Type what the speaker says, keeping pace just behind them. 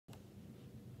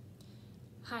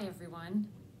Hi everyone.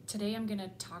 Today I'm going to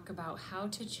talk about how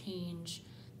to change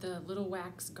the little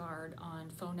wax guard on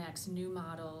Phonak's new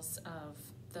models of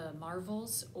the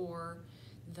Marvels or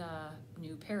the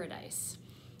new Paradise.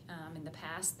 In the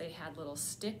past they had little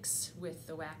sticks with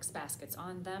the wax baskets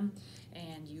on them,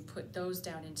 and you put those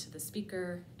down into the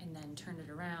speaker and then turn it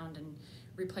around and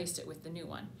replaced it with the new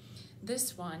one.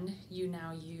 This one you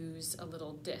now use a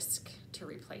little disc to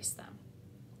replace them.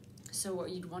 So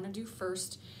what you'd want to do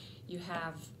first, you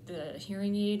have the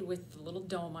hearing aid with the little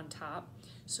dome on top.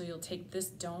 So you'll take this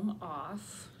dome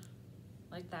off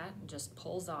like that, and just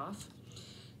pulls off.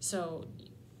 So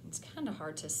it's kind of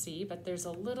hard to see, but there's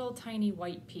a little tiny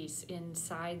white piece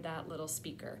inside that little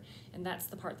speaker, and that's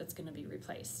the part that's going to be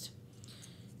replaced.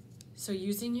 So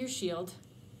using your shield,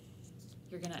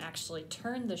 you're going to actually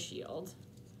turn the shield,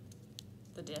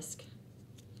 the disc,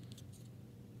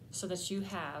 so that you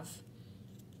have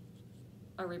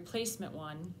a replacement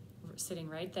one sitting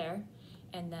right there,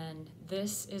 and then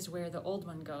this is where the old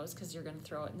one goes because you're going to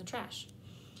throw it in the trash.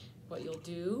 What you'll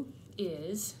do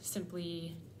is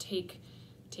simply take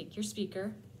your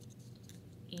speaker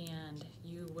and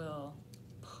you will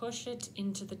push it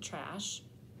into the trash.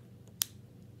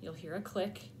 You'll hear a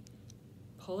click,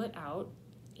 pull it out,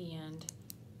 and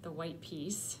the white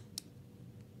piece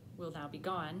will now be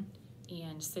gone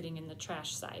and sitting in the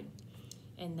trash side.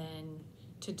 And then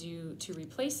to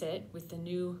replace it with the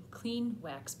new clean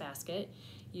wax basket,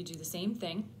 you do the same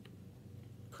thing.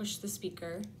 Push the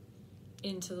speaker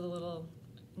into the little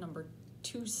number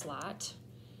 2 slot,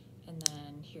 and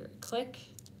then hear it click,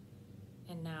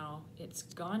 and now it's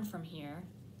gone from here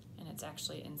and it's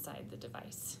actually inside the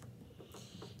device.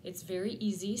 It's very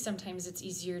easy. Sometimes it's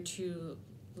easier to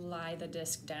lie the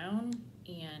disc down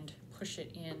and push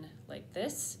it in like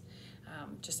this,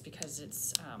 just because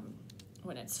it's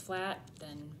when it's flat,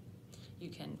 then you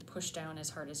can push down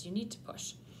as hard as you need to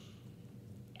push.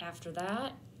 After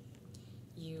that,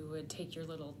 you would take your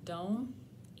little dome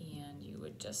and you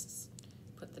would just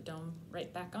put the dome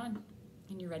right back on,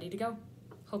 and you're ready to go.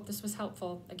 Hope this was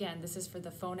helpful. Again, this is for the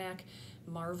Phonak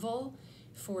Marvel,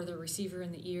 for the receiver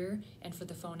in the ear, and for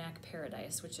the Phonak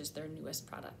Paradise, which is their newest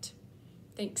product.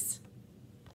 Thanks.